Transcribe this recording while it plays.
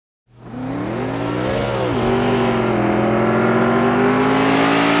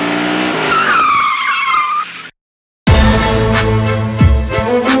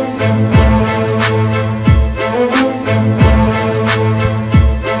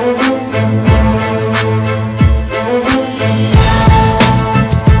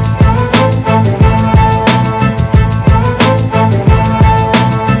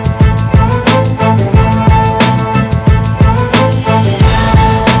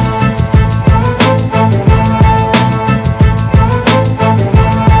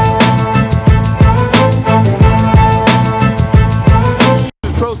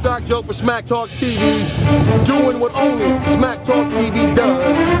Smack Talk TV, doing what only Smack Talk TV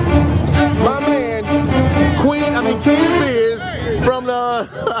does. My man, King Biz from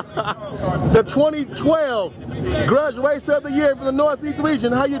the 2012 graduation of the year from the Northeast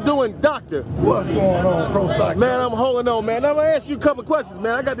region. How you doing, Doctor? What's going on, Pro Stock? Man, I'm holding on, man. I'm gonna ask you a couple of questions,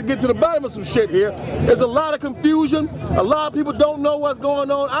 man. I got to get to the bottom of some shit here. There's a lot of confusion. A lot of people don't know what's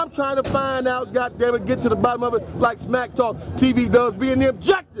going on. I'm trying to find out, goddammit, get to the bottom of it like Smack Talk TV does, being the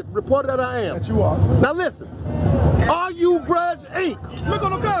objective reporter that I am. That you are. Now listen, are you Grudge Inc? Look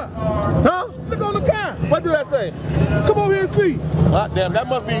on the car. Huh? Look on the car. What did I say? Come over here and see. God damn, that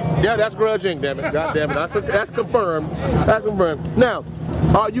must be, yeah, that's Grudge Inc, damn it. God damn it, that's confirmed. That's confirmed. Now,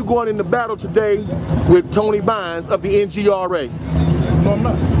 are you going into battle today with Tony Bynes of the NGRA? No, I'm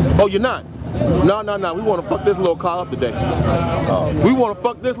not. Oh, you're not? No. We want to fuck this little car up today. We want to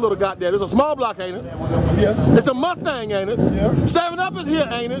fuck this little goddamn. It's a small block, ain't it? Yes. It's a Mustang, ain't it? Yeah. 7-Up is here,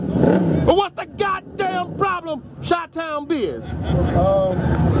 ain't it? But what's the goddamn problem, Chi-Town Biz?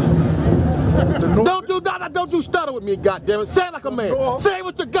 Don't you stutter with me, goddammit. Say it like a man. Say it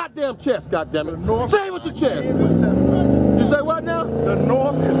with your goddamn chest, goddammit. Say it with your chest. You say what now? The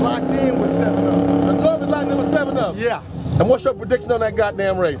North is locked in with 7-Up. The North is locked in with 7-Up? Yeah. And what's your prediction on that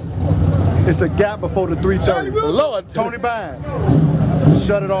goddamn race? It's a gap before the 330. Lord. Tony Bynes.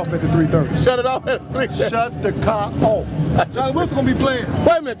 Shut it off at the 330. Shut it off at the 330. Shut the car off. Charlie Wilson gonna be playing.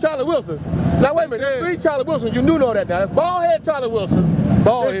 Wait a minute, Charlie Wilson. Now wait a minute, there's 3 Charlie Wilson. You do know that now. That's bald-head Charlie Wilson.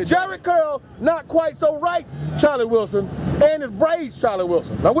 There's Jerry Curl, not quite so right Charlie Wilson, and it's braids Charlie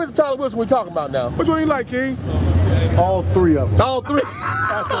Wilson. Now which Charlie Wilson we talking about now? Which one you like, King? All 3 of them. All 3.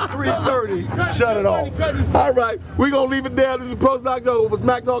 After 330, shut it off. All right, we're going to leave it there. This is Pro Stock Joe with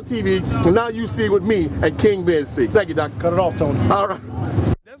Smack Talk TV. And now you see what me and King Ben see. Thank you, Doctor. Cut it off, Tony. All right.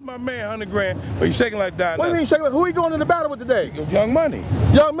 That's my man, 100 grand, but he's shaking like that. What do you mean shaking? Who are you going into battle with today? Young Money.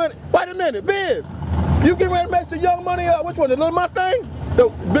 Young Money. Wait a minute, Biz. You getting ready to match the Young Money? Which one? The little Mustang? The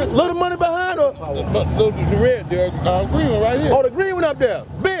little money behind or? The red, the green one right here. Oh, the green one up there.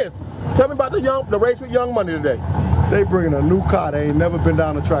 Biz, tell me about the race with Young Money today. They bringing a new car. They ain't never been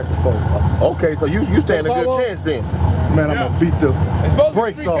down the track before. Okay, so you stand a good chance then. Man, I'm gonna beat the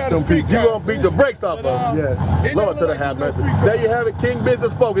brakes off them people. You gonna beat the brakes off of them? Yes. Lord to the half mercy. There you have it. King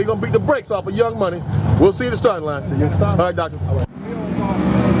Business spoke. He's gonna beat the brakes off of Young Money. We'll see you at the starting line. See you at the starting line. All right, Doctor.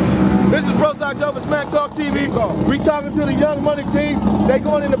 This is Pro Stock Joe for Smack Talk TV. We talking to the Young Money team. They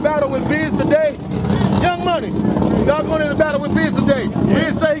going into battle with Biz today. Young Money, y'all going into battle with Biz today.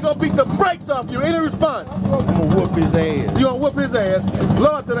 Biz say he gonna beat the brakes off you. Any response? I'm gonna whoop his ass. You gonna whoop his ass.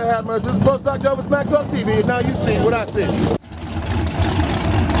 Lord to the half mercy. This is Pro Stock Joe for Smack Talk TV, and now you see what I see.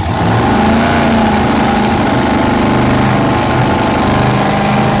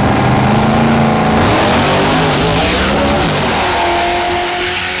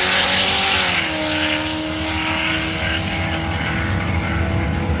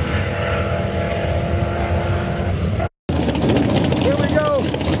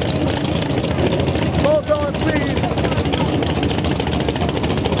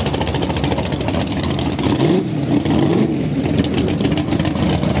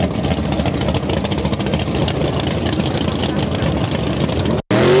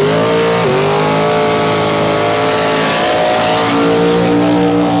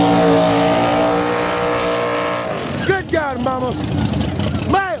 Mama.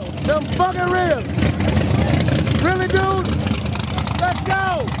 Smile, them fucking ribs. Really, dude? Let's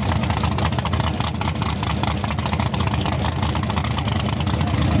go.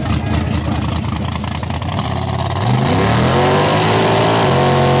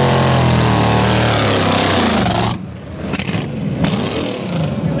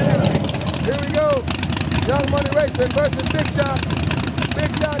 Here we go. Young Money Racing versus Big Shot.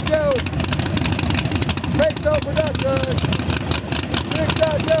 Big Shot Joe. Big Show Production. Big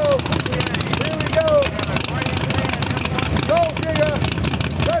Shot Joe. Here we go. Gold Digger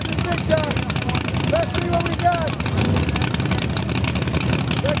versus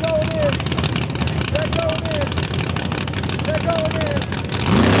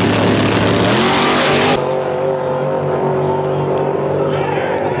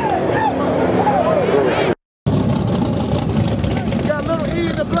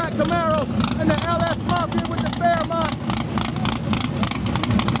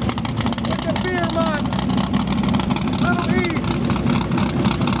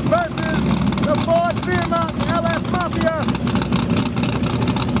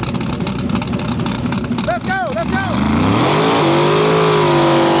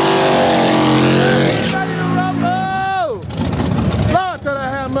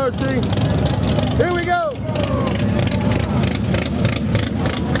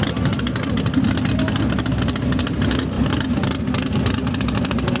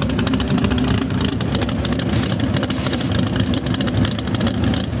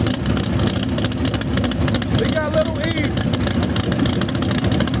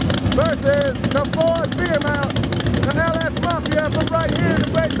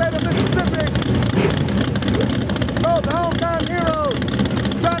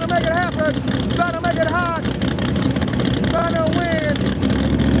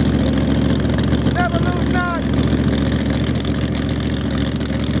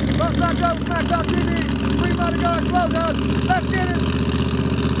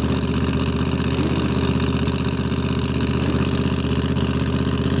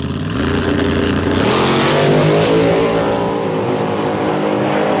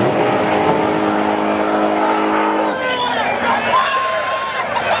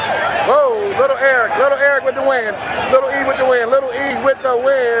win. Little E with the win. Little E with the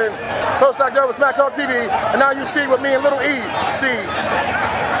win. Close side Joe with Smack Talk TV. And now you see what me and Little E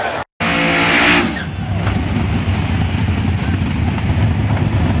see.